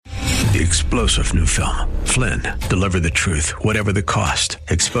the explosive new film, Flynn, Deliver the Truth, Whatever the Cost,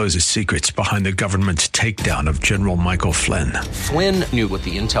 exposes secrets behind the government's takedown of General Michael Flynn. Flynn knew what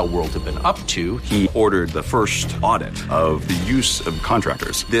the intel world had been up to. He ordered the first audit of the use of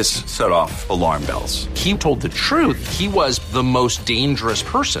contractors. This set off alarm bells. He told the truth. He was the most dangerous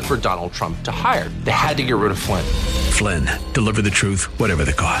person for Donald Trump to hire. They had to get rid of Flynn. Flynn, Deliver the Truth, Whatever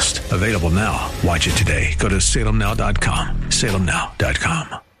the Cost. Available now. Watch it today. Go to salemnow.com.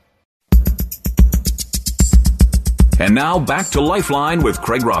 salemnow.com. And now back to Lifeline with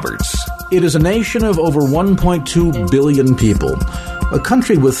Craig Roberts. It is a nation of over 1.2 billion people. A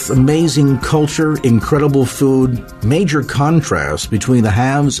country with amazing culture, incredible food, major contrast between the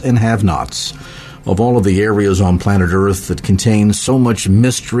haves and have-nots. Of all of the areas on planet Earth that contain so much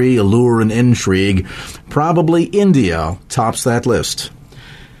mystery, allure, and intrigue, probably India tops that list.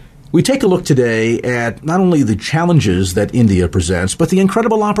 We take a look today at not only the challenges that India presents, but the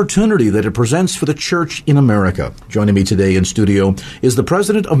incredible opportunity that it presents for the church in America. Joining me today in studio is the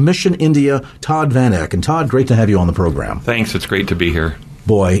president of Mission India, Todd Van Eck. And Todd, great to have you on the program. Thanks. It's great to be here.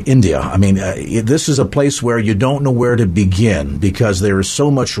 Boy, India. I mean, this is a place where you don't know where to begin because there is so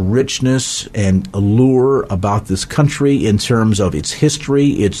much richness and allure about this country in terms of its history,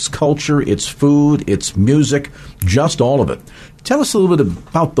 its culture, its food, its music, just all of it. Tell us a little bit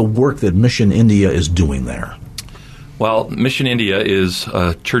about the work that Mission India is doing there. Well, Mission India is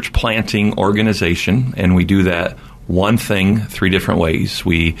a church planting organization, and we do that one thing 3 different ways.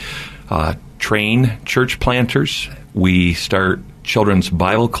 We train church planters. We start children's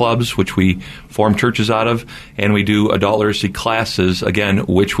Bible clubs, which we form churches out of, and we do adult literacy classes, again,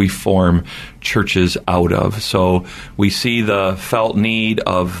 which we form churches out of. So we see the felt need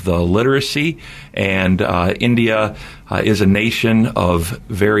of the literacy, and India is a nation of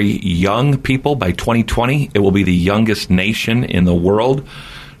very young people. By 2020, it will be the youngest nation in the world.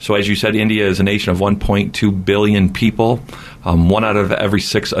 So as you said, India is a nation of 1.2 billion people. 1 out of every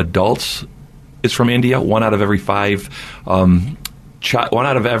 6 adults is from India. 1 out of every 5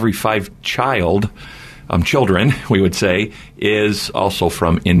 children, we would say, is also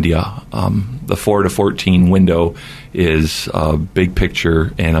from India. The 4 to 14 window is a big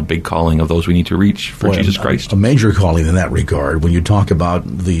picture and a big calling of those we need to reach for Jesus Christ. A major calling in that regard. When you talk about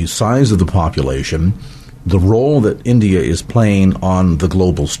the size of the population, the role that India is playing on the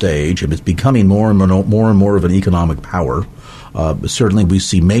global stage, and it's becoming more and more of an economic power. Certainly we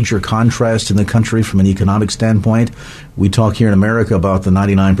see major contrast in the country from an economic standpoint. We talk here in America about the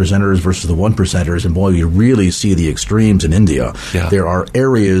 99 percenters versus the 1 percenters, and boy, you really see the extremes in India. Yeah. There are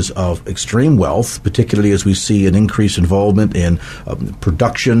areas of extreme wealth, particularly as we see an increased involvement in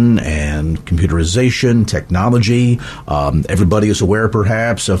production and computerization, technology. Everybody is aware,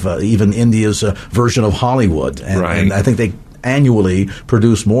 perhaps, of even India's version of Hollywood. And I think they annually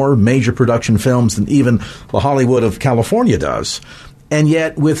produce more major production films than even the Hollywood of California does. And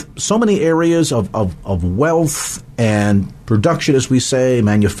yet, with so many areas of wealth and production, as we say,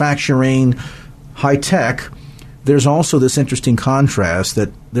 manufacturing, high tech, there's also this interesting contrast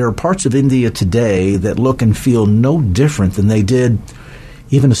that there are parts of India today that look and feel no different than they did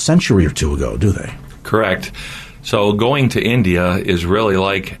even a century or 2 ago, do they? Correct. So going to India is really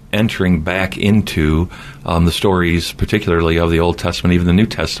like entering back into the stories, particularly of the Old Testament, even the New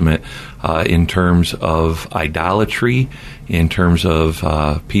Testament, in terms of idolatry, in terms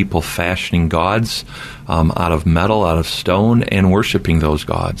of people fashioning gods out of metal, out of stone, and worshiping those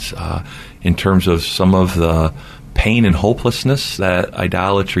gods, in terms of some of the pain and hopelessness that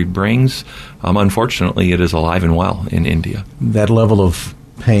idolatry brings. Unfortunately, it is alive and well in India. That level of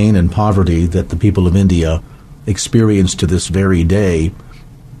pain and poverty that the people of India experience to this very day,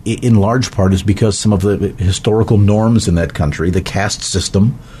 in large part, is because some of the historical norms in that country, the caste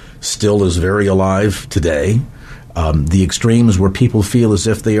system, still is very alive today. The extremes where people feel as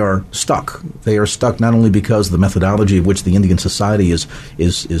if they are stuck. They are stuck not only because of the methodology of which the Indian society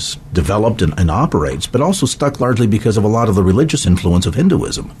is developed and operates, but also stuck largely because of a lot of the religious influence of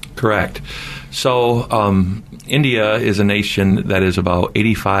Hinduism. Correct. So India is a nation that is about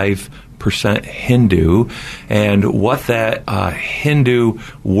 85% Hindu, and what that Hindu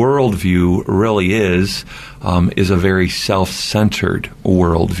worldview really is a very self-centered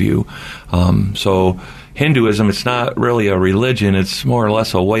worldview. So Hinduism, it's not really a religion, it's more or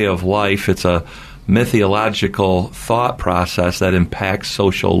less a way of life. It's a mythological thought process that impacts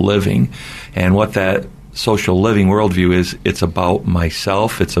social living. And what that social living worldview is it's about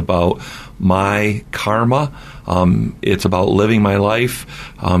myself. It's about my karma. It's about living my life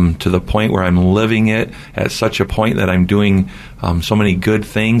to the point where I'm living it at such a point that I'm doing so many good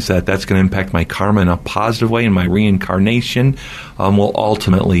things that's going to impact my karma in a positive way, and my reincarnation will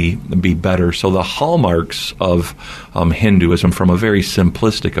ultimately be better. So the hallmarks of Hinduism, from a very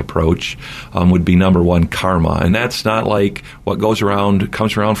simplistic approach, would be number one, karma. And that's not like what comes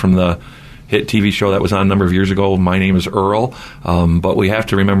around from the hit TV show that was on a number of years ago, My Name is Earl. But we have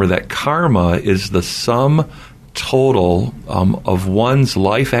to remember that karma is the sum total of one's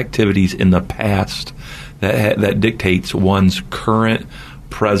life activities in the past that dictates one's current,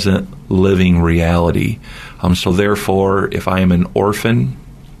 present living reality. So therefore, if I am an orphan,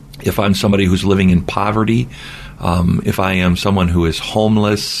 if I'm somebody who's living in poverty, if I am someone who is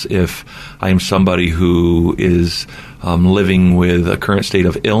homeless, if I am somebody who is living with a current state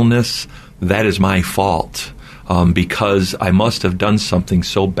of illness, that is my fault, because I must have done something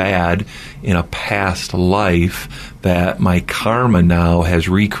so bad in a past life that my karma now has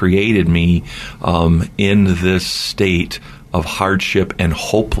recreated me in this state of hardship and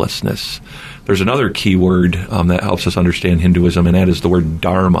hopelessness. There's another key word that helps us understand Hinduism, and that is the word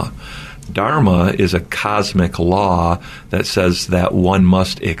dharma. Dharma is a cosmic law that says that one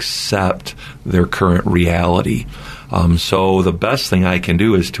must accept their current reality. So the best thing I can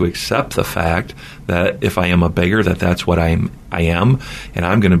do is to accept the fact that if I am a beggar, that's what I am, and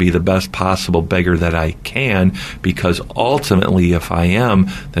I'm going to be the best possible beggar that I can, because ultimately if I am,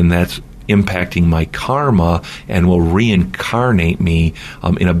 then that's impacting my karma and will reincarnate me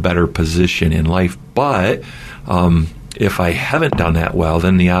in a better position in life. But if I haven't done that well,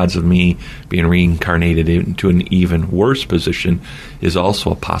 then the odds of me being reincarnated into an even worse position is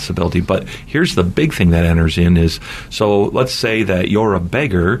also a possibility. But here's the big thing that enters in is, so let's say that you're a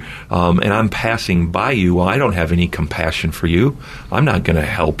beggar and I'm passing by you. Well, I don't have any compassion for you. I'm not going to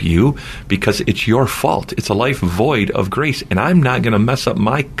help you because it's your fault. It's a life void of grace, and I'm not going to mess up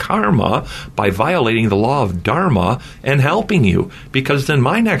my karma by violating the law of dharma and helping you, because then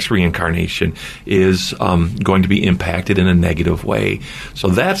my next reincarnation is going to be impacted in a negative way. So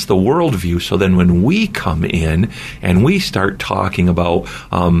that's the worldview. So then when we come in and we start talking about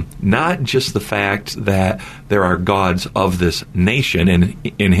not just the fact that there are gods of this nation, and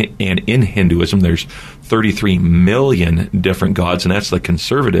in Hinduism there's 33 million different gods, and that's the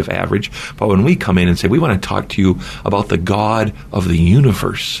conservative average. But when we come in and say we want to talk to you about the God of the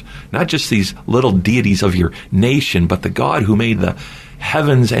universe, not just these little deities of your nation, but the God who made the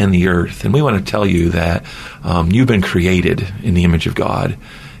heavens and the earth, and we want to tell you that you've been created in the image of God,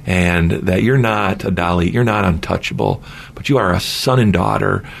 and that you're not a Dalit, you're not untouchable, but you are a son and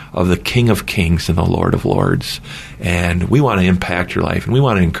daughter of the King of Kings and the Lord of Lords. And we want to impact your life, and we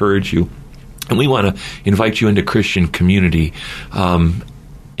want to encourage you, and we want to invite you into Christian community.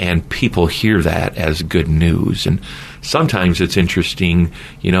 And people hear that as good news. And sometimes it's interesting,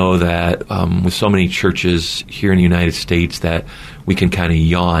 that with so many churches here in the United States that we can kind of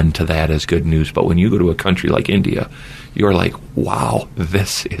yawn to that as good news. But when you go to a country like India, you're like, wow,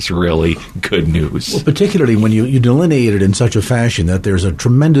 this is really good news. Well, particularly when you delineate it in such a fashion that there's a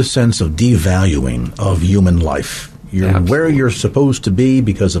tremendous sense of devaluing of human life. You're Absolutely. Where you're supposed to be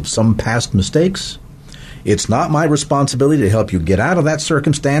because of some past mistakes. It's not my responsibility to help you get out of that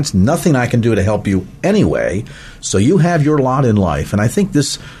circumstance. Nothing I can do to help you anyway. So you have your lot in life. And I think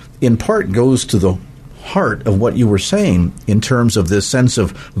this, in part, goes to the heart of what you were saying in terms of this sense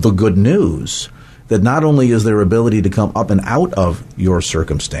of the good news, that not only is there ability to come up and out of your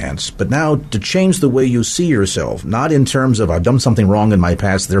circumstance, but now to change the way you see yourself, not in terms of I've done something wrong in my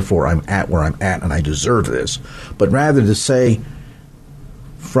past, therefore I'm at where I'm at and I deserve this, but rather to say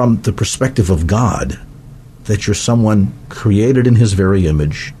from the perspective of God, that you're someone created in his very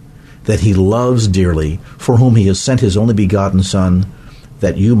image, that he loves dearly, for whom he has sent his only begotten Son,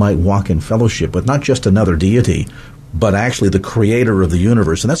 that you might walk in fellowship with not just another deity, but actually the creator of the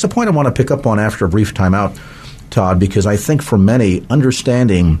universe. And that's the point I want to pick up on after a brief time out, Todd, because I think for many,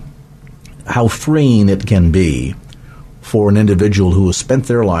 understanding how freeing it can be for an individual who has spent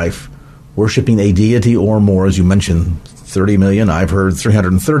their life worshiping a deity or more, as you mentioned, 30 million, I've heard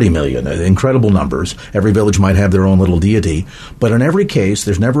 330 million, incredible numbers. Every village might have their own little deity. But in every case,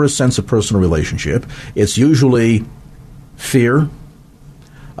 there's never a sense of personal relationship. It's usually fear,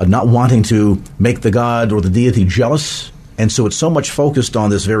 not wanting to make the god or the deity jealous. And so it's so much focused on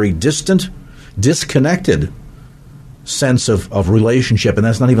this very distant, disconnected sense of relationship. And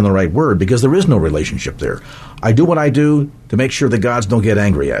that's not even the right word, because there is no relationship there. I do what I do to make sure the gods don't get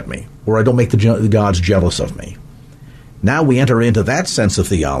angry at me, or I don't make the gods jealous of me. Now we enter into that sense of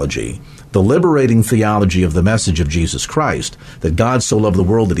theology the liberating theology of the message of Jesus Christ, that God so loved the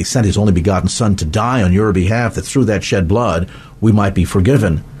world that he sent his only begotten Son to die on your behalf, that through that shed blood we might be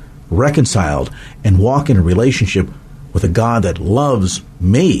forgiven, reconciled, and walk in a relationship with a God that loves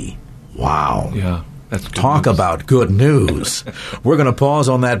me. Wow. Yeah. That's good Talk news. about good news. We're going to pause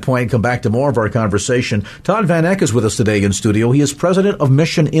on that point, come back to more of our conversation. Todd Van Eck is with us today in studio. He is president of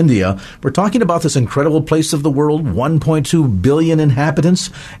Mission India. We're talking about this incredible place of the world, 1.2 billion inhabitants,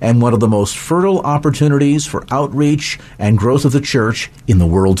 and one of the most fertile opportunities for outreach and growth of the church in the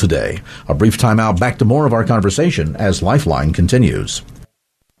world today. A brief time out, back to more of our conversation as Lifeline continues.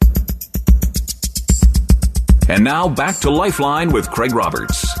 And now back to Lifeline with Craig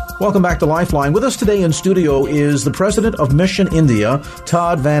Roberts. Welcome back to Lifeline. With us today in studio is the president of Mission India,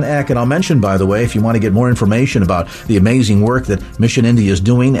 Todd Van Eck. And I'll mention, by the way, if you want to get more information about the amazing work that Mission India is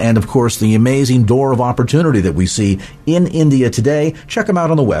doing and, of course, the amazing door of opportunity that we see in India today, check them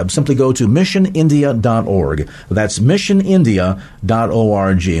out on the web. Simply go to missionindia.org. That's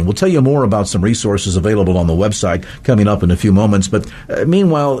missionindia.org. And we'll tell you more about some resources available on the website coming up in a few moments. But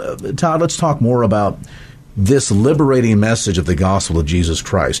meanwhile, Todd, let's talk more about this liberating message of the gospel of Jesus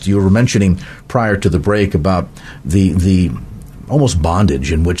Christ. You were mentioning prior to the break about the almost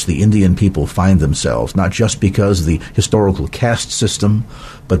bondage in which the Indian people find themselves, not just because of the historical caste system,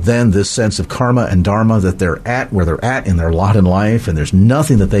 but then this sense of karma and dharma, that they're at where they're at in their lot in life, and there's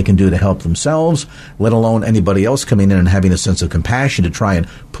nothing that they can do to help themselves, let alone anybody else coming in and having a sense of compassion to try and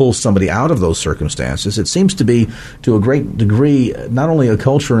pull somebody out of those circumstances. It seems to be, to a great degree, not only a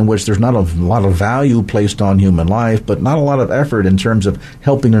culture in which there's not a lot of value placed on human life, but not a lot of effort in terms of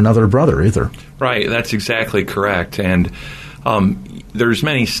helping another brother either. Right, that's exactly correct. And there's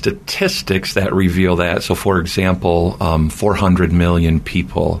many statistics that reveal that. So, for example, 400 million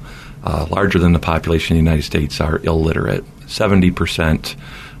people, larger than the population of the United States, are illiterate. 70%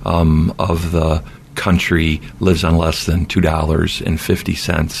 of the country lives on less than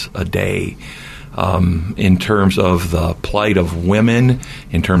 $2.50 a day. In terms of the plight of women,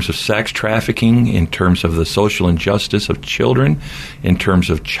 in terms of sex trafficking, in terms of the social injustice of children, in terms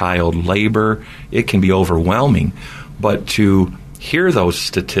of child labor, it can be overwhelming. But to hear those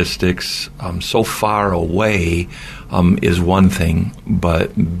statistics so far away is one thing,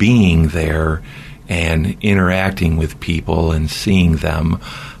 but being there and interacting with people and seeing them,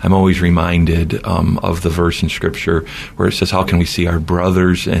 I'm always reminded of the verse in Scripture where it says, how can we see our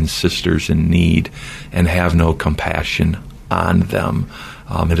brothers and sisters in need and have no compassion on them?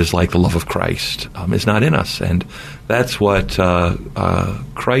 It is like the love of Christ is not in us. And that's what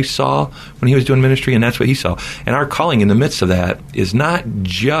Christ saw when he was doing ministry, and that's what he saw. And our calling in the midst of that is not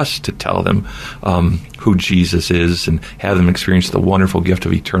just to tell them who Jesus is and have them experience the wonderful gift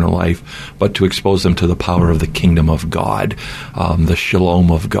of eternal life, but to expose them to the power of the kingdom of God, the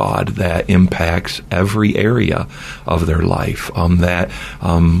shalom of God that impacts every area of their life.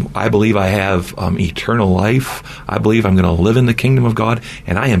 I believe I have eternal life. I believe I'm going to live in the kingdom of God,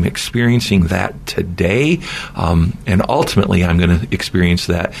 and I am experiencing that today. And ultimately, I'm going to experience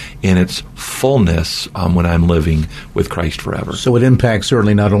that in its fullness when I'm living with Christ forever. So it impacts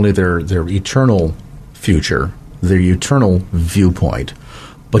certainly not only their eternal future, their eternal viewpoint,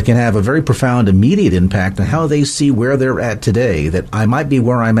 but can have a very profound immediate impact on how they see where they're at today, that I might be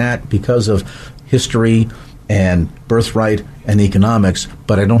where I'm at because of history and birthright and economics,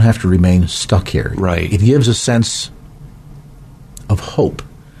 but I don't have to remain stuck here. Right. It gives a sense of hope.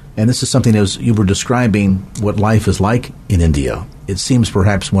 And this is something, as you were describing what life is like in India, it seems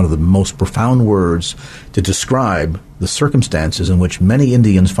perhaps one of the most profound words to describe the circumstances in which many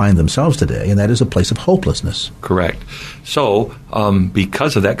Indians find themselves today, and that is a place of hopelessness. Correct. So,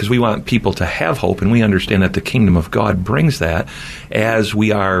 because of that, because we want people to have hope, and we understand that the kingdom of God brings that, as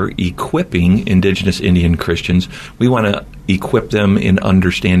we are equipping indigenous Indian Christians, we want to equip them in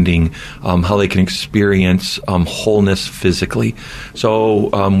understanding how they can experience wholeness physically.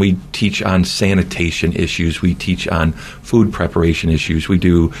 So we teach on sanitation issues. We teach on food preparation issues. We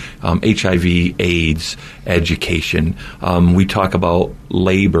do HIV, AIDS education. We talk about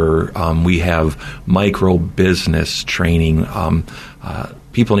labor. We have micro business training.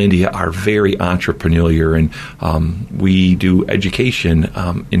 People in India are very entrepreneurial, and we do education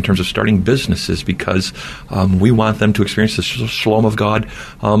in terms of starting businesses because we want them to experience the shalom of God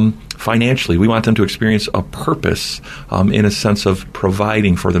financially. We want them to experience a purpose in a sense of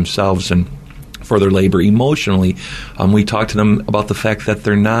providing for themselves and for their labor emotionally. We talk to them about the fact that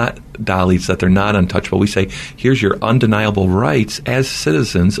they're not Dalits, that they're not untouchable. We say, here's your undeniable rights as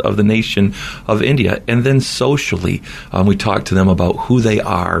citizens of the nation of India. And then socially, we talk to them about who they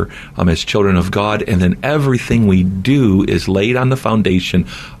are as children of God. And then everything we do is laid on the foundation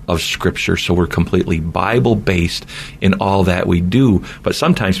of Scripture. So we're completely Bible-based in all that we do. But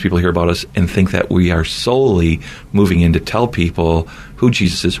sometimes people hear about us and think that we are solely moving in to tell people who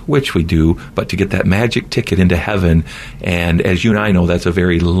Jesus is, which we do, but to get that magic ticket into heaven. And as you and I know, that's a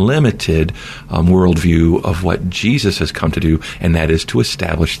very limited worldview of what Jesus has come to do, and that is to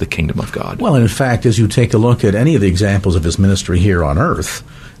establish the kingdom of God. Well, in fact, as you take a look at any of the examples of his ministry here on earth,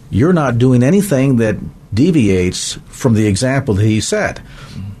 you're not doing anything that deviates from the example that he set.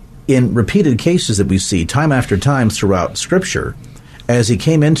 In repeated cases that we see time after time throughout Scripture, as he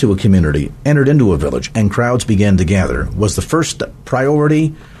came into a community, entered into a village, and crowds began to gather, was the first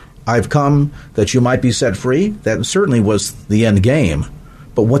priority, I've come that you might be set free? That certainly was the end game.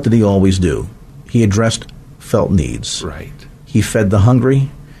 But what did he always do? He addressed felt needs. Right. He fed the hungry.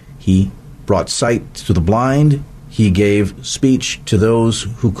 He brought sight to the blind. He gave speech to those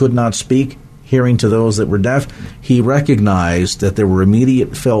who could not speak, hearing to those that were deaf. He recognized that there were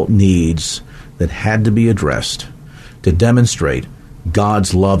immediate felt needs that had to be addressed to demonstrate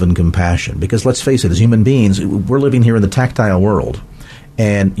God's love and compassion. Because let's face it, as human beings, we're living here in the tactile world.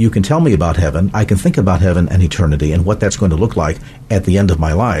 And you can tell me about heaven. I can think about heaven and eternity and what that's going to look like at the end of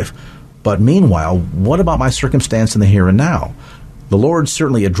my life. But meanwhile, what about my circumstance in the here and now? The Lord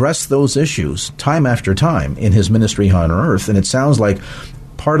certainly addressed those issues time after time in his ministry on earth. And it sounds like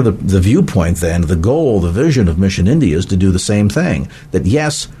part of the viewpoint then, the goal, the vision of Mission India is to do the same thing. That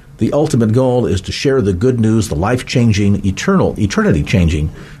yes, the ultimate goal is to share the good news, the life-changing,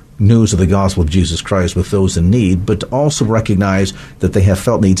 eternity-changing news of the gospel of Jesus Christ with those in need, but to also recognize that they have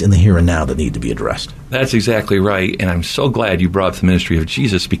felt needs in the here and now that need to be addressed. That's exactly right, and I'm so glad you brought up the ministry of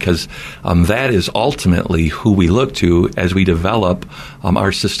Jesus, because that is ultimately who we look to as we develop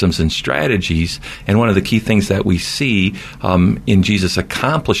our systems and strategies. And one of the key things that we see in Jesus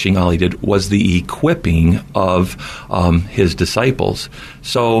accomplishing all he did was the equipping of his disciples.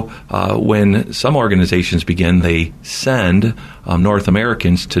 So when some organizations begin, they send North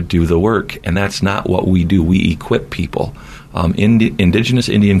Americans to do the work, and that's not what we do. We equip people, indigenous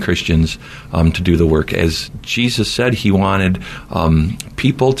Indian Christians, to do the work. As Jesus said, he wanted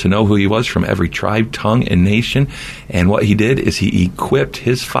people to know who he was from every tribe, tongue, and nation, and what he did is he equipped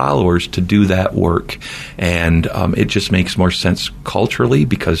his followers to do that work. And it just makes more sense culturally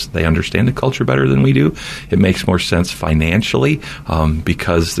because they understand the culture better than we do. It makes more sense financially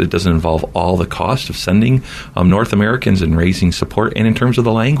because it doesn't involve all the cost of sending North Americans and raising support. And in terms of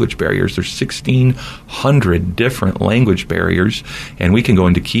the language barriers, there's 1,600 different language barriers, and we can go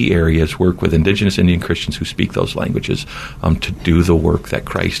into key areas, work with indigenous Indian Christians who speak those languages to do the work that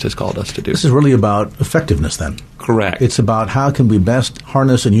Christ has called us to do. This is really about effectiveness then. Correct. It's about how can we best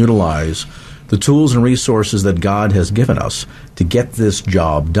harness and utilize the tools and resources that God has given us to get this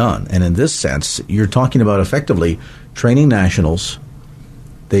job done. And in this sense, you're talking about effectively training nationals.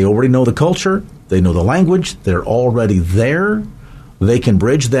 They already know the culture. They know the language. They're already there. They can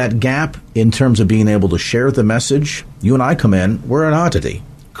bridge that gap in terms of being able to share the message. You and I come in, we're an oddity.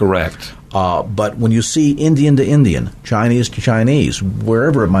 Correct. But when you see Indian to Indian, Chinese to Chinese,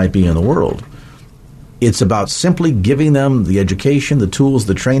 wherever it might be in the world, it's about simply giving them the education, the tools,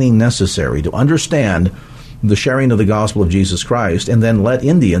 the training necessary to understand the sharing of the gospel of Jesus Christ, and then let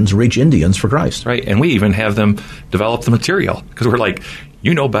Indians reach Indians for Christ. Right, and we even have them develop the material, because we're like,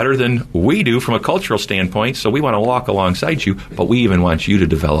 you know better than we do from a cultural standpoint, so we want to walk alongside you, but we even want you to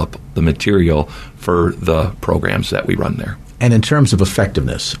develop the material for the programs that we run there. And in terms of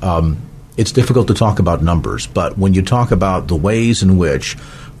effectiveness, it's difficult to talk about numbers, but when you talk about the ways in which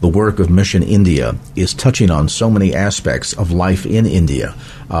the work of Mission India is touching on so many aspects of life in India,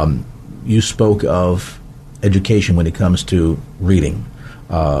 you spoke of education when it comes to reading.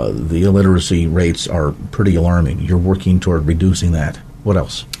 The illiteracy rates are pretty alarming. You're working toward reducing that. What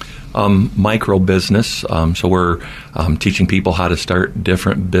else? Micro business. So we're teaching people how to start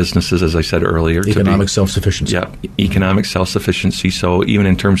different businesses, as I said earlier. Economic self-sufficiency. Yeah, economic self-sufficiency. So even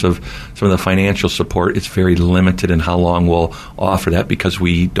in terms of some of the financial support, it's very limited in how long we'll offer that, because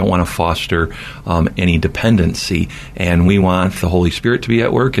we don't want to foster any dependency. And we want the Holy Spirit to be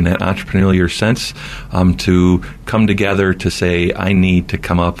at work in that entrepreneurial sense, to come together to say, I need to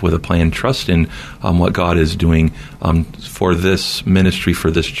come up with a plan, trust in what God is doing for this ministry, for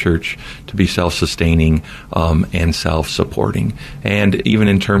this church, to be self-sustaining and self-supporting. And even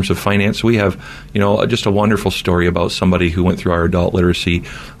in terms of finance, we have, just a wonderful story about somebody who went through our adult literacy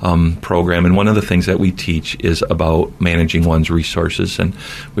program. And one of the things that we teach is about managing one's resources. And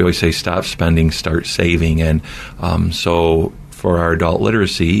we always say, stop spending, start saving. And so for our adult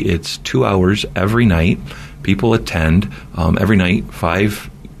literacy, it's 2 hours every night. People attend every night, 5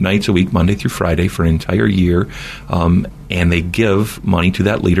 nights a week, Monday through Friday, for an entire year. And they give money to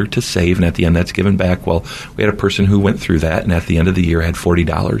that leader to save, and at the end that's given back. Well, we had a person who went through that, and at the end of the year had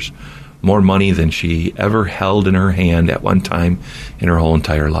 $40, more money than she ever held in her hand at one time in her whole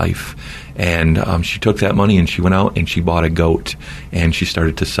entire life. And she took that money and she went out and she bought a goat, and she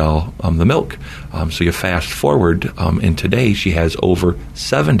started to sell the milk. So you fast forward, and today she has over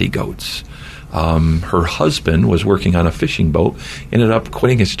 70 goats. Her husband was working on a fishing boat, ended up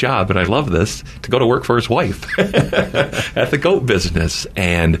quitting his job, and I love this, to go to work for his wife at the goat business.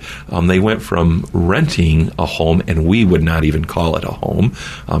 And they went from renting a home, and we would not even call it a home,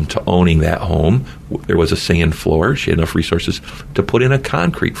 to owning that home. There was a sand floor. She had enough resources to put in a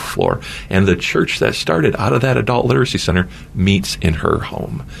concrete floor. And the church that started out of that adult literacy center meets in her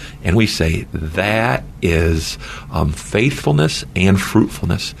home. And we say that is faithfulness and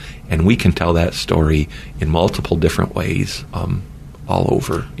fruitfulness. And we can tell that story in multiple different ways all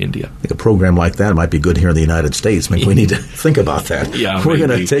over India. I think a program like that might be good here in the United States. Maybe we need to think about that. Yeah, we're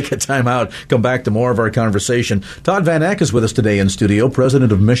going to take a time out, come back to more of our conversation. Todd Van Ack is with us today in studio,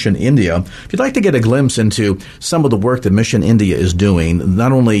 president of Mission India. If you'd like to get a glimpse into some of the work that Mission India is doing,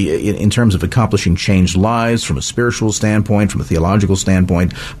 not only in terms of accomplishing changed lives from a spiritual standpoint, from a theological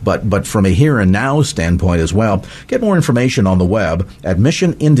standpoint, but from a here and now standpoint as well, get more information on the web at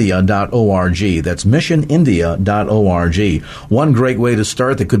missionindia.org. That's missionindia.org. One great way to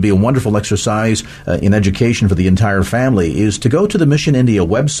start that could be a wonderful exercise in education for the entire family is to go to the Mission India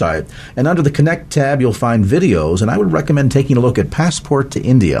website, and under the Connect tab you'll find videos, and I would recommend taking a look at Passport to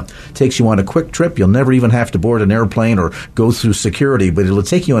India. It takes you on a quick trip. You'll never even have to board an airplane or go through security, but it'll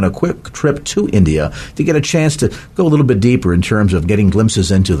take you on a quick trip to India to get a chance to go a little bit deeper in terms of getting glimpses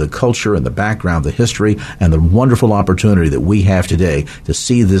into the culture and the background, the history, and the wonderful opportunity that we have today to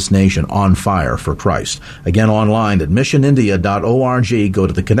see this nation on fire for Christ. Again, online at missionindia.org. Go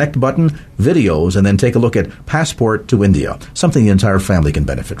to the Connect button, videos, and then take a look at Passport to India, something the entire family can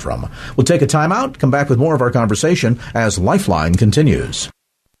benefit from. We'll take a time out, come back with more of our conversation as Lifeline continues.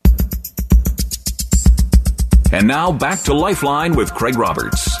 And now back to Lifeline with Craig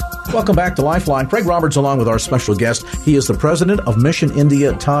Roberts. Welcome back to Lifeline. Craig Roberts along with our special guest. He is the president of Mission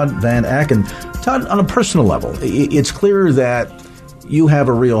India, Todd Van Ack. And Todd, on a personal level, it's clear that you have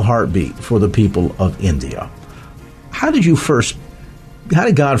a real heartbeat for the people of India. How did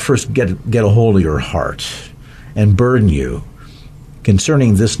God first get a hold of your heart and burden you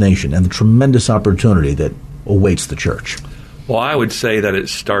concerning this nation and the tremendous opportunity that awaits the church? Well, I would say that it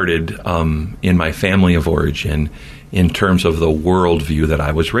started in my family of origin in terms of the worldview that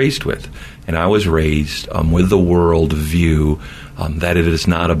I was raised with. And I was raised with the worldview that it is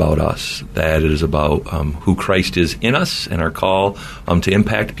not about us, that it is about who Christ is in us and our call to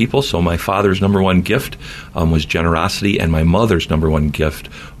impact people. So my father's number one gift was generosity, and my mother's number one gift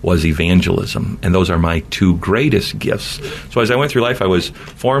was evangelism. And those are my two greatest gifts. So as I went through life, I was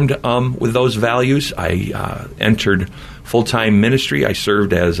formed with those values. I entered full-time ministry. I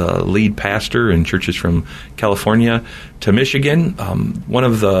served as a lead pastor in churches from California to Michigan. One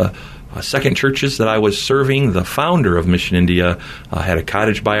of the second churches that I was serving, the founder of Mission India had a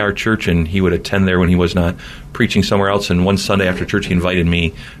cottage by our church, and he would attend there when he was not preaching somewhere else. And one Sunday after church, he invited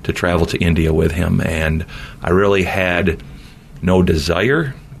me to travel to India with him. And I really had no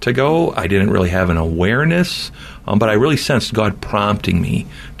desire to go. I didn't really have an awareness, but I really sensed God prompting me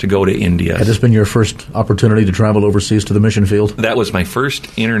to go to India. Had this been your first opportunity to travel overseas to the mission field? That was my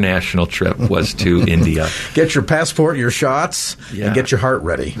first international trip, was to India. Get your passport, your shots, and get your heart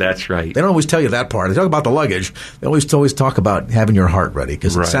ready. That's right. They don't always tell you that part. They talk about the luggage. They always talk about having your heart ready,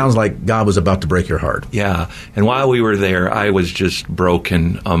 because it sounds like God was about to break your heart. Yeah. And while we were there, I was just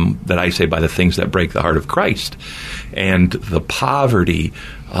broken, that I say, by the things that break the heart of Christ. And the poverty,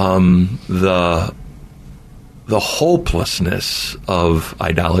 the hopelessness of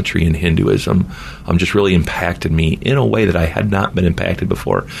idolatry in Hinduism just really impacted me in a way that I had not been impacted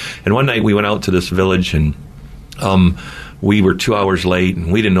before. And one night we went out to this village, and we were 2 hours late,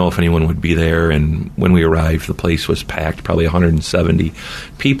 and we didn't know if anyone would be there. And when we arrived, the place was packed, probably 170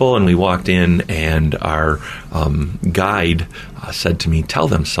 people. And we walked in, and our guide said to me, "Tell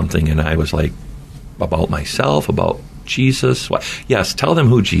them something." And I was like, "About myself, about Jesus?" What? Yes, tell them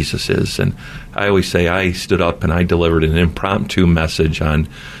who Jesus is. And I always say I stood up and I delivered an impromptu message on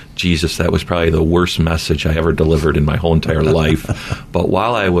Jesus. That was probably the worst message I ever delivered in my whole entire life. But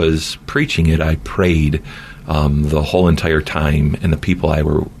while I was preaching it, I prayed the whole entire time, and the people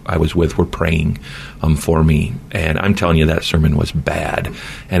I was with were praying for me. And I'm telling you, that sermon was bad.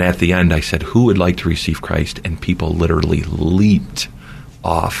 And at the end, I said, "Who would like to receive Christ?" And people literally leaped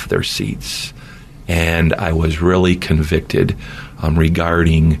off their seats. and I was really convicted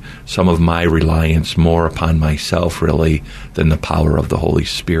regarding some of my reliance more upon myself, really, than the power of the Holy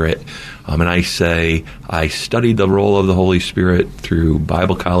Spirit. And I say I studied the role of the Holy Spirit through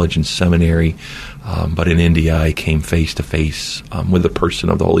Bible college and seminary, but in India I came face to face with the person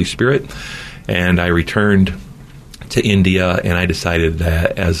of the Holy Spirit, and I returned to India, and I decided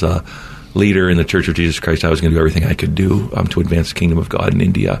that as a leader in the Church of Jesus Christ, I was going to do everything I could do to advance the kingdom of God in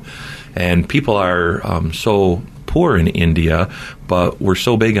India. And people are so poor in India, but we're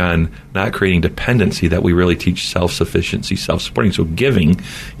so big on not creating dependency that we really teach self-sufficiency, self-supporting. So giving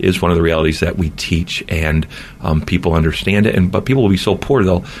is one of the realities that we teach, and people understand it. But people will be so poor,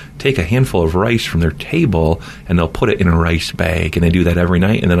 they'll take a handful of rice from their table and they'll put it in a rice bag, and they do that every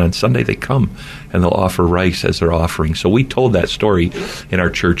night. And then on Sunday they come and they'll offer rice as their offering. So we told that story in our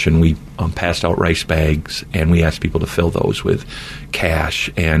church, and we passed out rice bags, and we asked people to fill those with cash.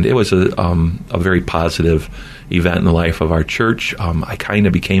 And it was a very positive event in the life of our church. I kind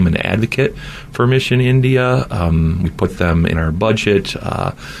of became an advocate for Mission India. We put them in our budget.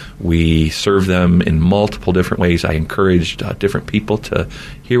 We served them in multiple different ways. I encouraged different people to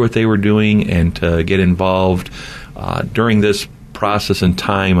hear what they were doing and to get involved. During this process and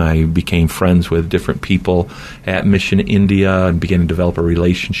time, I became friends with different people at Mission India and began to develop a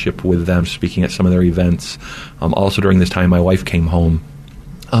relationship with them, speaking at some of their events. Also during this time, my wife came home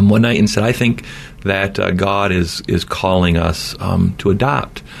one night and said, I think that God is calling us to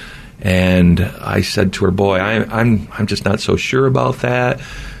adopt. And I said to her, boy, I'm just not so sure about that.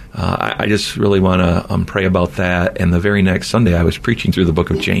 I just really want to pray about that. And the very next Sunday, I was preaching through the book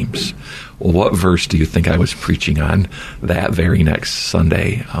of James. Well, what verse do you think I was preaching on that very next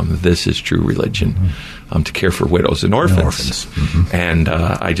Sunday? This is true religion, to care for widows and orphans. Mm-hmm. And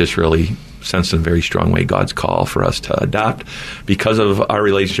I just really sensed in a very strong way God's call for us to adopt. Because of our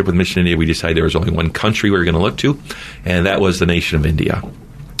relationship with Mission India, we decided there was only one country we were going to look to, and that was the nation of India.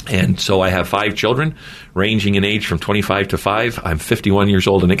 And so I have 5 children, ranging in age from 25 to 5. I'm 51 years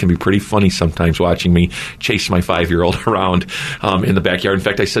old, and it can be pretty funny sometimes watching me chase my 5-year-old around in the backyard. In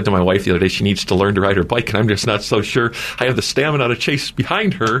fact, I said to my wife the other day she needs to learn to ride her bike, and I'm just not so sure I have the stamina to chase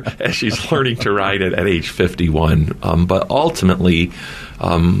behind her as she's learning to ride it at age 51. But ultimately,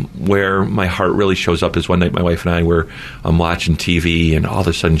 where my heart really shows up is one night my wife and I were watching TV, and all of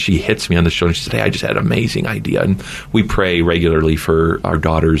a sudden she hits me on the shoulder and she said, hey, I just had an amazing idea. And we pray regularly for our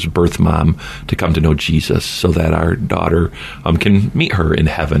daughter's birth mom to come to know Jesus so that our daughter can meet her in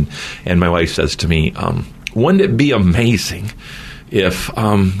heaven. And my wife says to me, wouldn't it be amazing if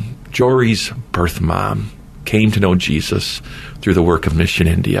Jory's birth mom came to know Jesus through the work of Mission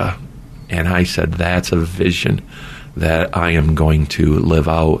India? And I said, that's a vision that I am going to live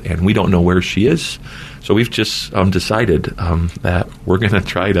out, and we don't know where she is. So we've just decided that we're going to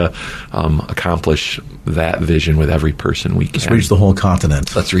try to accomplish that vision with every person we can. Let's reach the whole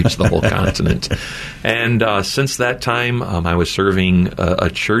continent. Let's reach the whole continent. And since that time, I was serving a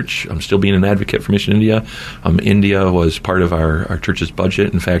church. I'm still being an advocate for Mission India. India was part of our church's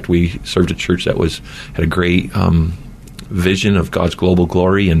budget. In fact, we served a church that had a great vision of God's global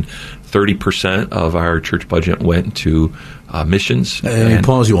glory, and 30% of our church budget went to missions. Let me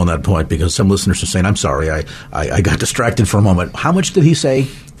pause you on that point, because some listeners are saying, I'm sorry, I got distracted for a moment. How much did he say?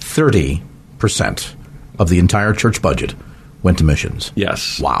 30% of the entire church budget went to missions.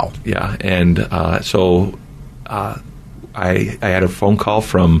 Yes. Wow. Yeah. And so I had a phone call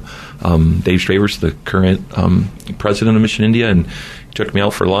from Dave Stravers, the current president of Mission India, and he took me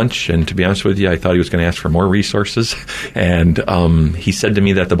out for lunch. And to be honest with you, I thought he was going to ask for more resources. And he said to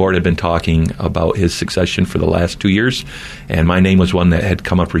me that the board had been talking about his succession for the last 2 years, and my name was one that had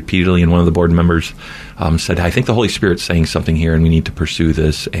come up repeatedly. And one of the board members said, I think the Holy Spirit's saying something here, and we need to pursue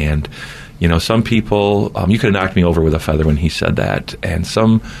this. And some people, you could have knocked me over with a feather when he said that. And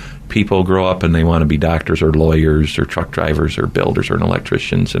some people grow up and they want to be doctors or lawyers or truck drivers or builders or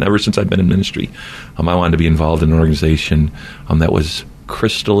electricians. And ever since I've been in ministry, I wanted to be involved in an organization that was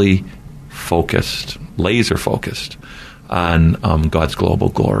crystally focused, laser focused on God's global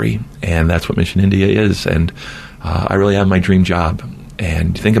glory. And that's what Mission India is. And I really have my dream job.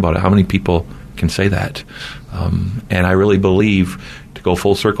 And think about it, how many people can say that? And I really believe, to go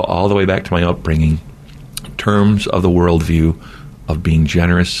full circle all the way back to my upbringing, in terms of the worldview of being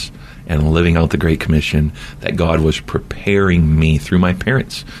generous and living out the Great Commission, that God was preparing me through my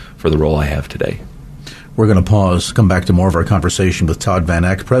parents for the role I have today. We're going to pause, come back to more of our conversation with Todd Van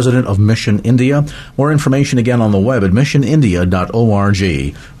Eck, president of Mission India. More information again on the web at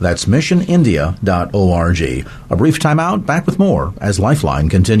missionindia.org. That's missionindia.org. A brief timeout, back with more as Lifeline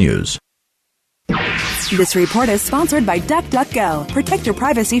continues. This report is sponsored by DuckDuckGo. Protect your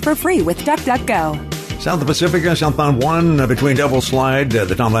privacy for free with DuckDuckGo. South of Pacifica, southbound 1 between Devil's Slide,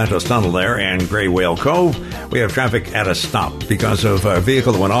 the Tom Lantos Tunnel there, and Gray Whale Cove. We have traffic at a stop because of a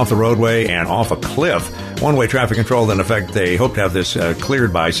vehicle that went off the roadway and off a cliff. One-way traffic control in effect. They hope to have this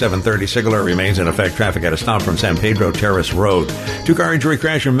cleared by 7:30. Signal alert remains in effect. Traffic at a stop from San Pedro Terrace Road. Two-car injury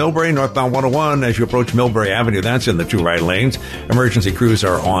crash in Millbrae, northbound 101. As you approach Millbrae Avenue, that's in the two right lanes. Emergency crews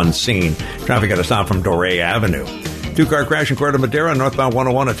are on scene. Traffic at a stop from Doré Avenue. Two-car crash in Corte Madera, northbound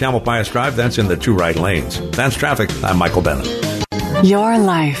 101 at Tamalpais Drive. That's in the two right lanes. That's traffic. I'm Michael Bennett. Your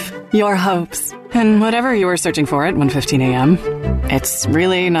life, your hopes, and whatever you were searching for at 1:15 a.m., it's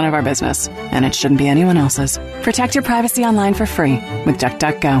really none of our business, and it shouldn't be anyone else's. Protect your privacy online for free with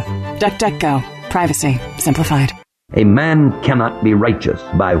DuckDuckGo. DuckDuckGo. Privacy simplified. A man cannot be righteous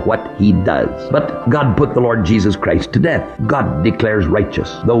by what he does. But God put the Lord Jesus Christ to death. God declares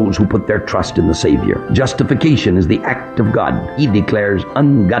righteous those who put their trust in the Savior. Justification is the act of God. He declares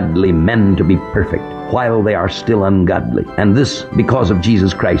ungodly men to be perfect while they are still ungodly. And this because of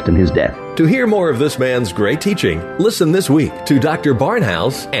Jesus Christ and his death. To hear more of this man's great teaching, listen this week to Dr.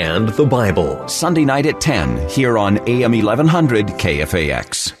 Barnhouse and the Bible. Sunday night at 10 here on AM 1100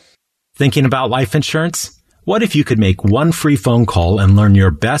 KFAX. Thinking about life insurance? What if you could make one free phone call and learn your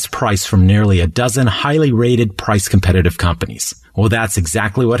best price from nearly a dozen highly rated, price-competitive companies? Well, that's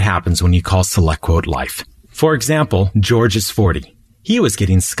exactly what happens when you call SelectQuote Life. For example, George is 40. He was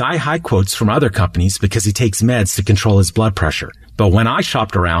getting sky-high quotes from other companies because he takes meds to control his blood pressure. But when I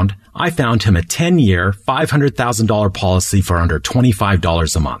shopped around, I found him a 10-year, $500,000 policy for under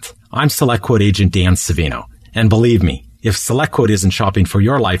 $25 a month. I'm SelectQuote agent Dan Savino. And believe me, if SelectQuote isn't shopping for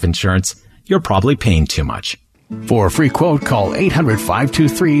your life insurance, you're probably paying too much. For a free quote, call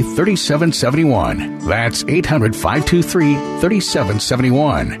 800-523-3771. That's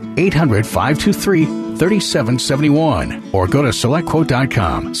 800-523-3771. 800-523-3771. Or go to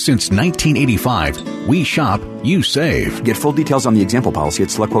SelectQuote.com. Since 1985, we shop, you save. Get full details on the example policy at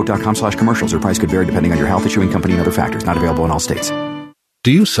SelectQuote.com/commercials. Or price could vary depending on your health, issuing company, and other factors. Not available in all states.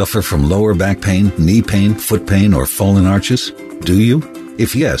 Do you suffer from lower back pain, knee pain, foot pain, or fallen arches? Do you?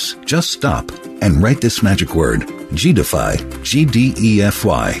 If yes, just stop and write this magic word, G-Defy,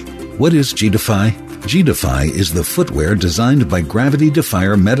 G-D-E-F-Y. What is G-Defy? G-Defy is the footwear designed by Gravity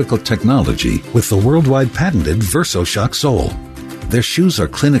Defier Medical Technology with the worldwide patented VersoShock sole. Their shoes are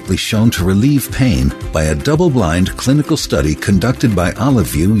clinically shown to relieve pain by a double-blind clinical study conducted by Olive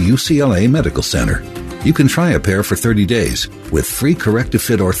View UCLA Medical Center. You can try a pair for 30 days with free corrective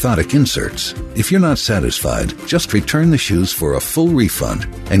fit orthotic inserts. If you're not satisfied, just return the shoes for a full refund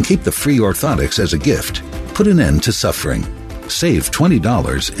and keep the free orthotics as a gift. Put an end to suffering. Save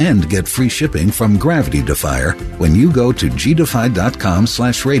 $20 and get free shipping from Gravity Defier when you go to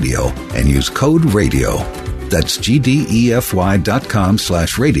gdefy.com/radio and use code RADIO. That's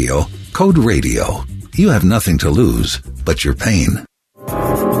gdefy.com/radio, code RADIO. You have nothing to lose but your pain.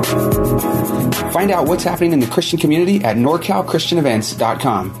 Find out what's happening in the Christian community at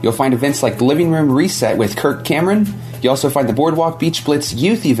NorCalChristianEvents.com. You'll find events like the Living Room Reset with Kirk Cameron. You'll also find the Boardwalk Beach Blitz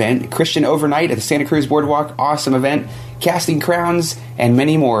Youth Event, Christian Overnight at the Santa Cruz Boardwalk, awesome event, Casting Crowns, and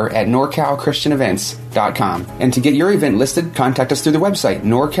many more at NorCalChristianEvents.com. And to get your event listed, contact us through the website,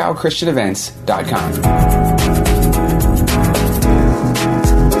 NorCalChristianEvents.com.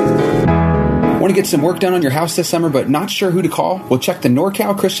 Want to get some work done on your house this summer but not sure who to call? Well, check the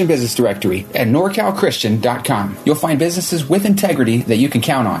NorCal Christian Business Directory at NorCalChristian.com. You'll find businesses with integrity that you can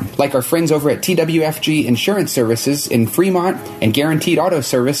count on, like our friends over at TWFG Insurance Services in Fremont and Guaranteed Auto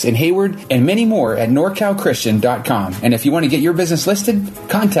Service in Hayward, and many more at NorCalChristian.com. And if you want to get your business listed,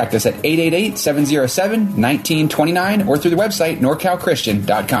 contact us at 888-707-1929 or through the website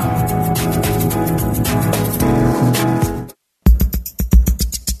NorCalChristian.com.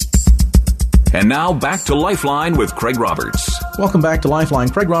 And now back to Lifeline with Craig Roberts. Welcome back to Lifeline.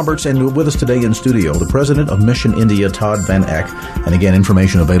 Craig Roberts, and with us today in studio, the president of Mission India, Todd Van Eck. And again,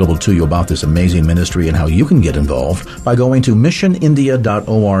 information available to you about this amazing ministry and how you can get involved by going to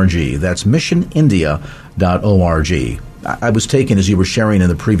missionindia.org. That's missionindia.org. I was taken, as you were sharing in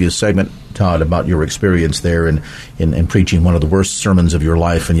the previous segment, Todd, about your experience there in preaching one of the worst sermons of your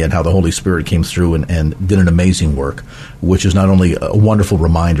life, and yet how the Holy Spirit came through and did an amazing work, which is not only a wonderful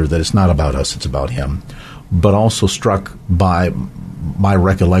reminder that it's not about us, it's about Him, but also struck by my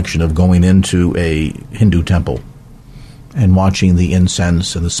recollection of going into a Hindu temple and watching the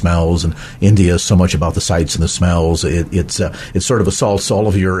incense and the smells. And India is so much about the sights and the smells. It sort of assaults all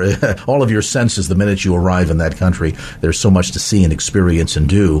of your senses the minute you arrive in that country. There's so much to see and experience and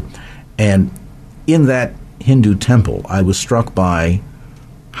do. And in that Hindu temple, I was struck by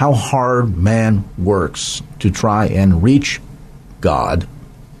how hard man works to try and reach God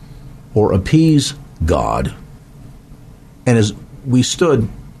or appease God. And as we stood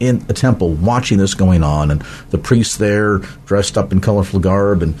in a temple watching this going on, and the priests there dressed up in colorful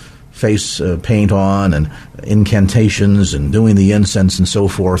garb and face paint on and incantations and doing the incense and so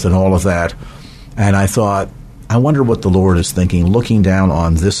forth and all of that, and I thought, I wonder what the Lord is thinking, looking down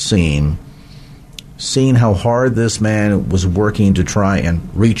on this scene, seeing how hard this man was working to try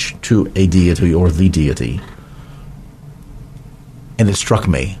and reach to a deity or the deity. And it struck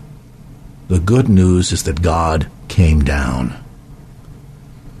me, the good news is that God came down.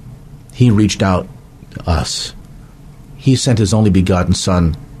 He reached out to us. He sent his only begotten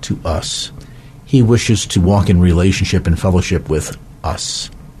Son to us. He wishes to walk in relationship and fellowship with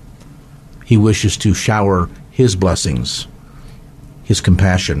us. He wishes to shower his blessings, his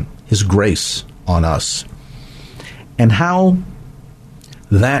compassion, his grace on us. And how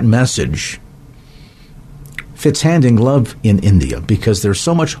that message fits hand in glove in India, because there's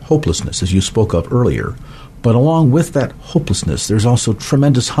so much hopelessness, as you spoke of earlier. But along with that hopelessness, there's also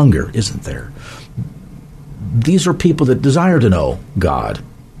tremendous hunger, isn't there? These are people that desire to know God.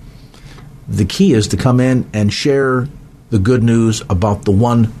 The key is to come in and share the good news about the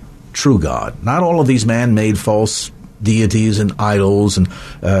one true God. Not all of these man-made false deities and idols, and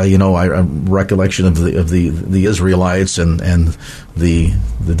a recollection of the Israelites and the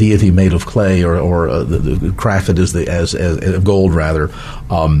deity made of clay or the crafted as gold rather,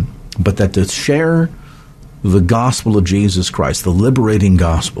 but that to share the gospel of Jesus Christ, the liberating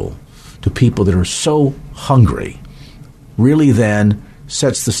gospel, to people that are so hungry, really then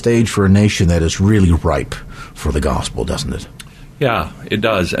sets the stage for a nation that is really ripe for the gospel, doesn't it? Yeah, it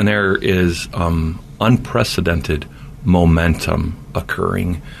does. And there is unprecedented momentum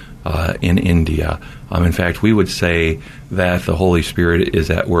occurring in India. In fact, we would say that the Holy Spirit is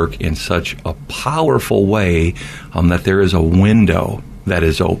at work in such a powerful way that there is a window that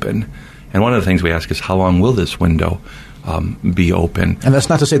is open. And one of the things we ask is, how long will this window be open? And that's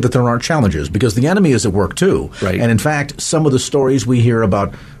not to say that there aren't challenges, because the enemy is at work too. Right. And in fact, some of the stories we hear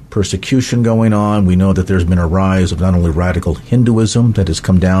about persecution going on, we know that there's been a rise of not only radical Hinduism that has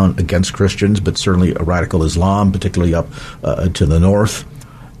come down against Christians, but certainly a radical Islam, particularly up to the north.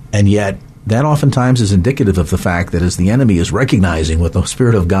 And yet, that oftentimes is indicative of the fact that as the enemy is recognizing what the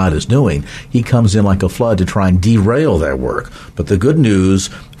Spirit of God is doing, he comes in like a flood to try and derail that work. But the good news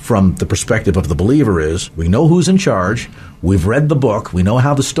from the perspective of the believer is, we know who's in charge, we've read the book, we know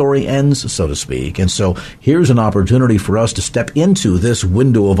how the story ends, so to speak, and so here's an opportunity for us to step into this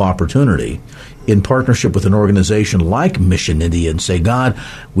window of opportunity in partnership with an organization like Mission India and say, God,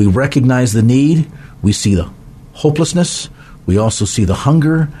 we recognize the need, we see the hopelessness, we also see the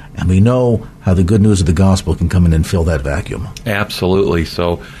hunger, and we know how the good news of the gospel can come in and fill that vacuum. Absolutely.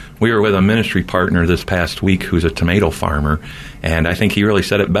 So we were with a ministry partner this past week who's a tomato farmer, and I think he really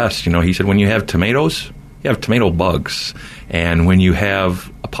said it best. He said, when you have tomatoes, you have tomato bugs. And when you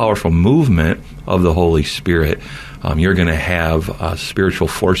have a powerful movement of the Holy Spirit, you're going to have spiritual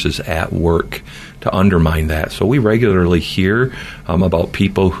forces at work to undermine that. So we regularly hear about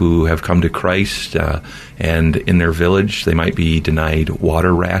people who have come to Christ, and in their village they might be denied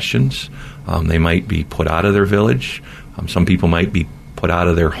water rations. They might be put out of their village. Some people might be put out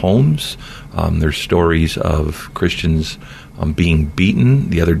of their homes. There's stories of Christians being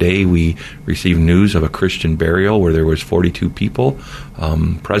beaten. The other day we received news of a Christian burial where there was 42 people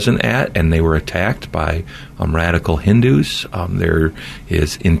present at, and they were attacked by radical Hindus. There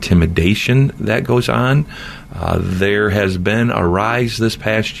is intimidation that goes on. There has been a rise this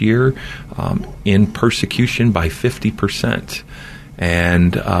past year in persecution by 50%.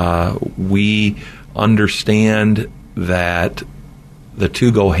 And we understand that the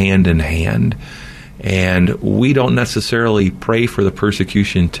two go hand in hand. And we don't necessarily pray for the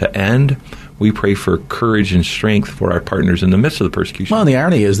persecution to end. We pray for courage and strength for our partners in the midst of the persecution. Well, the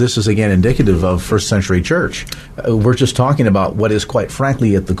irony is this is, again, indicative of first century church. We're just talking about what is, quite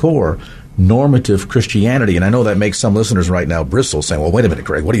frankly, at the core, normative Christianity. And I know that makes some listeners right now bristle, saying, well, wait a minute,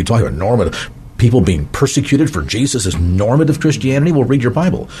 Greg, what are you talking about, normative? People being persecuted for Jesus is normative Christianity? Well, read your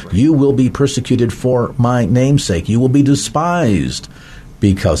Bible. Right. You will be persecuted for my name's sake. You will be despised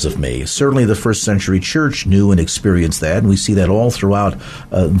because of me. Certainly the first century church knew and experienced that, and we see that all throughout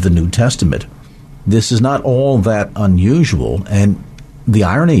the New Testament. This is not all that unusual, and the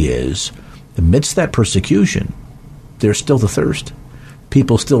irony is, amidst that persecution, there's still the thirst.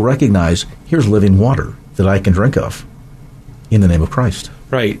 People still recognize, here's living water that I can drink of in the name of Christ.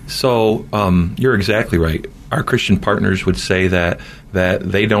 Right. So you're exactly right. Our Christian partners would say that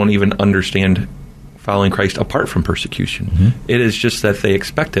they don't even understand following Christ apart from persecution. It is just that they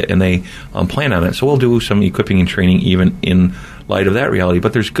expect it and they plan on it. So we'll do some equipping and training even in light of that reality.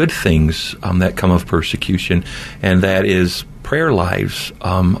 But there's good things that come of persecution, and that is prayer lives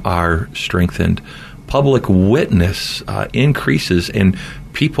are strengthened. Public witness increases, and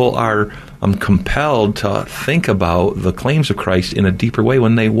people are compelled to think about the claims of Christ in a deeper way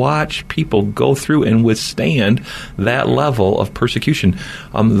when they watch people go through and withstand that level of persecution.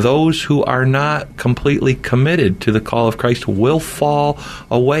 Those who are not completely committed to the call of Christ will fall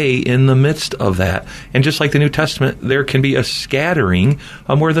away in the midst of that. And just like the New Testament, there can be a scattering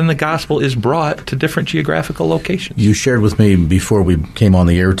where then the gospel is brought to different geographical locations. You shared with me before we came on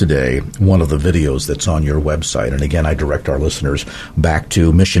the air today one of the videos that's on your website. And again, I direct our listeners back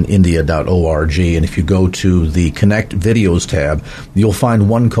to missionindia.org. And if you go to the Connect Videos tab, you'll find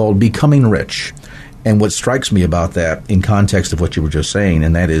one called Becoming Rich. And what strikes me about that in context of what you were just saying,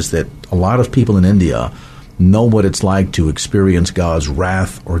 and that is that a lot of people in India know what it's like to experience God's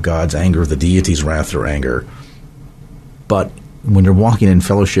wrath or God's anger, the deity's wrath or anger. But when you're walking in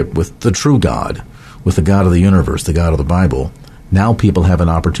fellowship with the true God, with the God of the universe, the God of the Bible, now people have an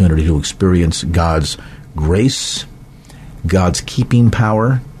opportunity to experience God's grace, God's keeping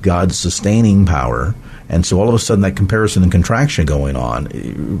power, God's sustaining power. And so all of a sudden that comparison and contraction going on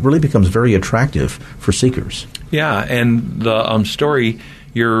it really becomes very attractive for seekers. Yeah, and the story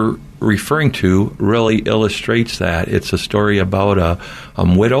you're referring to really illustrates that. It's a story about a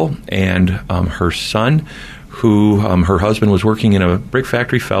widow and her son who her husband was working in a brick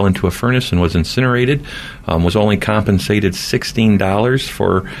factory, fell into a furnace and was incinerated, was only compensated $16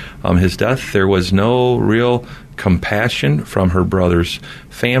 for his death. There was no real compassion from her brother's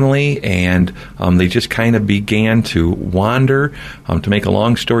family, and they just kind of began to wander. To make a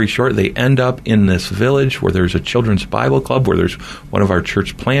long story short, they end up in this village where there's a children's Bible club, where there's one of our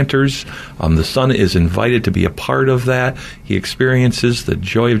church planters. The son is invited to be a part of that. He experiences the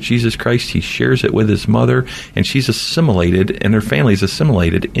joy of Jesus Christ. He shares it with his mother, and she's assimilated, and their family's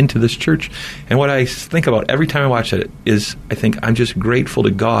assimilated into this church. And what I think about every time I watch it is I think I'm just grateful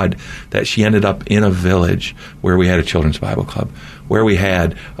to God that she ended up in a village where we had a children's Bible club, where we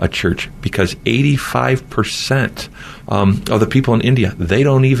had a church, because 85% of the people in India, they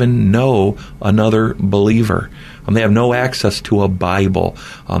don't even know another believer. They have no access to a Bible.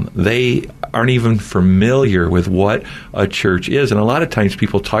 They aren't even familiar with what a church is. And a lot of times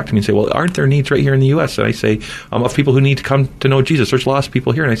people talk to me and say, well, aren't there needs right here in the U.S.? And I say, of people who need to come to know Jesus. There's lost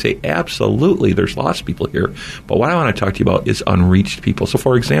people here. And I say, absolutely, there's lost people here. But what I want to talk to you about is unreached people. So,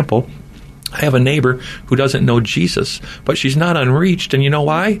 for example, I have a neighbor who doesn't know Jesus, but she's not unreached. And you know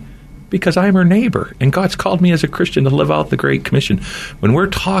why? Because I'm her neighbor, and God's called me as a Christian to live out the Great Commission. When we're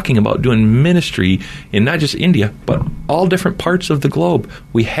talking about doing ministry in not just India, but all different parts of the globe,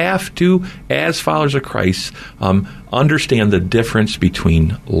 we have to, as followers of Christ, understand the difference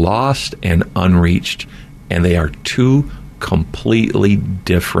between lost and unreached, and they are two completely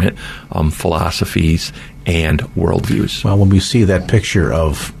different philosophies and worldviews. Well, when we see that picture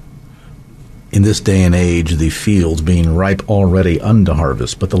of, in this day and age, the fields being ripe already unto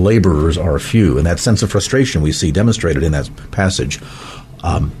harvest, but the laborers are few, and that sense of frustration we see demonstrated in that passage,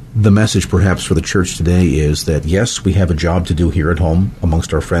 the message perhaps for the church today is that, yes, we have a job to do here at home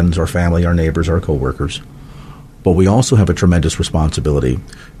amongst our friends, our family, our neighbors, our coworkers, but we also have a tremendous responsibility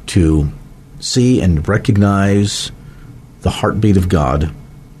to see and recognize the heartbeat of God,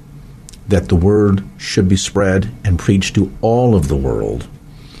 that the word should be spread and preached to all of the world,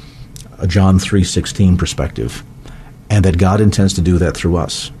 a John 3:16 perspective, and that God intends to do that through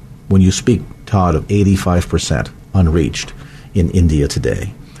us. When you speak, Todd, of 85% unreached in India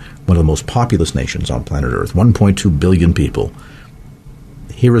today, one of the most populous nations on planet Earth, 1.2 billion people,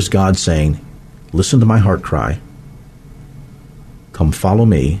 here is God saying, listen to my heart cry, come follow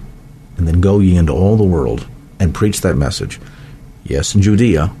me, and then go ye into all the world and preach that message. Yes, in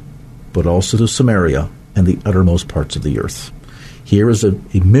Judea, but also to Samaria and the uttermost parts of the earth. Here is a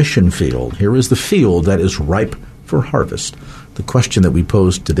mission field. Here is the field that is ripe for harvest. The question that we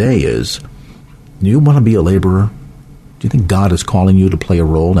pose today is, do you want to be a laborer? Do you think God is calling you to play a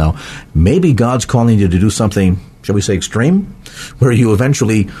role? Now, maybe God's calling you to do something, shall we say, extreme, where you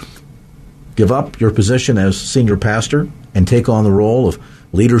eventually give up your position as senior pastor and take on the role of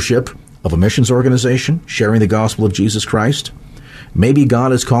leadership of a missions organization, sharing the gospel of Jesus Christ. Maybe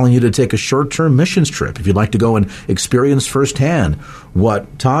God is calling you to take a short-term missions trip if you'd like to go and experience firsthand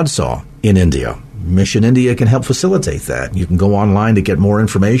what Todd saw in India. Mission India can help facilitate that. You can go online to get more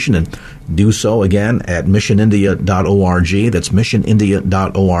information and do so, again, at missionindia.org. That's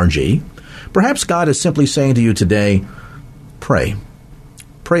missionindia.org. Perhaps God is simply saying to you today, pray.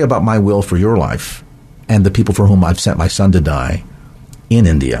 Pray about my will for your life and the people for whom I've sent my son to die in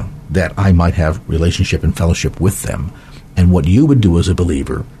India, that I might have relationship and fellowship with them, and what you would do as a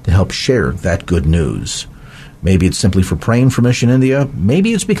believer to help share that good news. Maybe it's simply for praying for Mission India.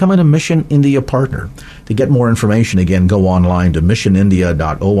 Maybe it's becoming a Mission India partner. To get more information, again, go online to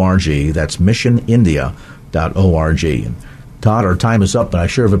missionindia.org. That's missionindia.org. Todd, our time is up, but I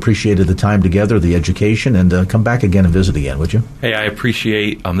sure have appreciated the time together, the education, and come back again and visit again, would you? Hey, I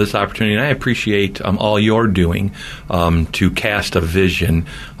appreciate this opportunity, and I appreciate all you're doing to cast a vision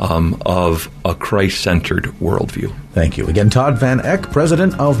of a Christ-centered worldview. Thank you. Again, Todd Van Eck,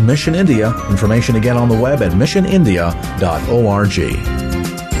 President of Mission India. Information again on the web at missionindia.org.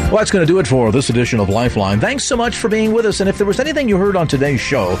 Well, that's going to do it for this edition of Lifeline. Thanks so much for being with us. And if there was anything you heard on today's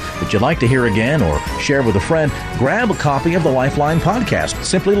show that you'd like to hear again or share with a friend, grab a copy of the Lifeline podcast.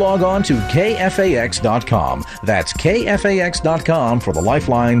 Simply log on to kfax.com. That's kfax.com for the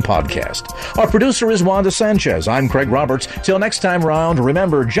Lifeline podcast. Our producer is Wanda Sanchez. I'm Craig Roberts. Till next time round,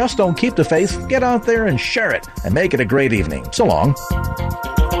 remember, just don't keep the faith. Get out there and share it and make it a great evening. So long.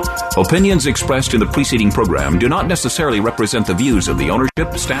 Opinions expressed in the preceding program do not necessarily represent the views of the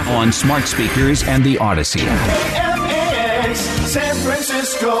ownership, staff, on smart speakers and the Odyssey. San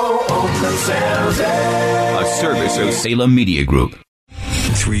Francisco, Oakland, San Jose. A service of Salem Media Group.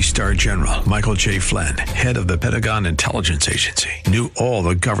 3-star General Michael J. Flynn, head of the Pentagon Intelligence Agency, knew all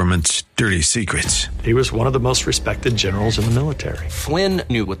the government's dirty secrets. He was one of the most respected generals in the military. Flynn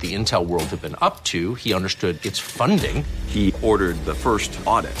knew what the intel world had been up to. He understood its funding. He ordered the first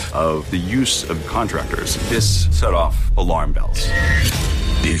audit of the use of contractors. This set off alarm bells.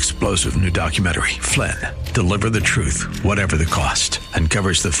 The explosive new documentary, Flynn, Deliver the Truth, Whatever the Cost,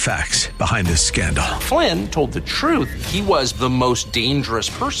 uncovers the facts behind this scandal. Flynn told the truth. He was the most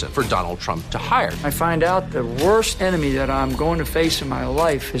dangerous person for Donald Trump to hire. I find out the worst enemy that I'm going to face in my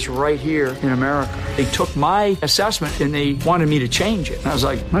life is right here in America. They took my assessment and they wanted me to change it. And I was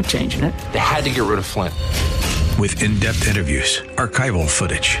like, I'm not changing it. They had to get rid of Flynn. With in-depth interviews, archival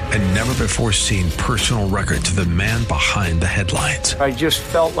footage, and never-before-seen personal records of the man behind the headlines. I just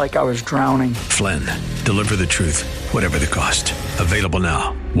felt like I was drowning. Flynn, Deliver the Truth, Whatever the Cost. Available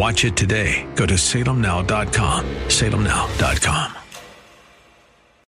now. Watch it today. Go to salemnow.com. salemnow.com.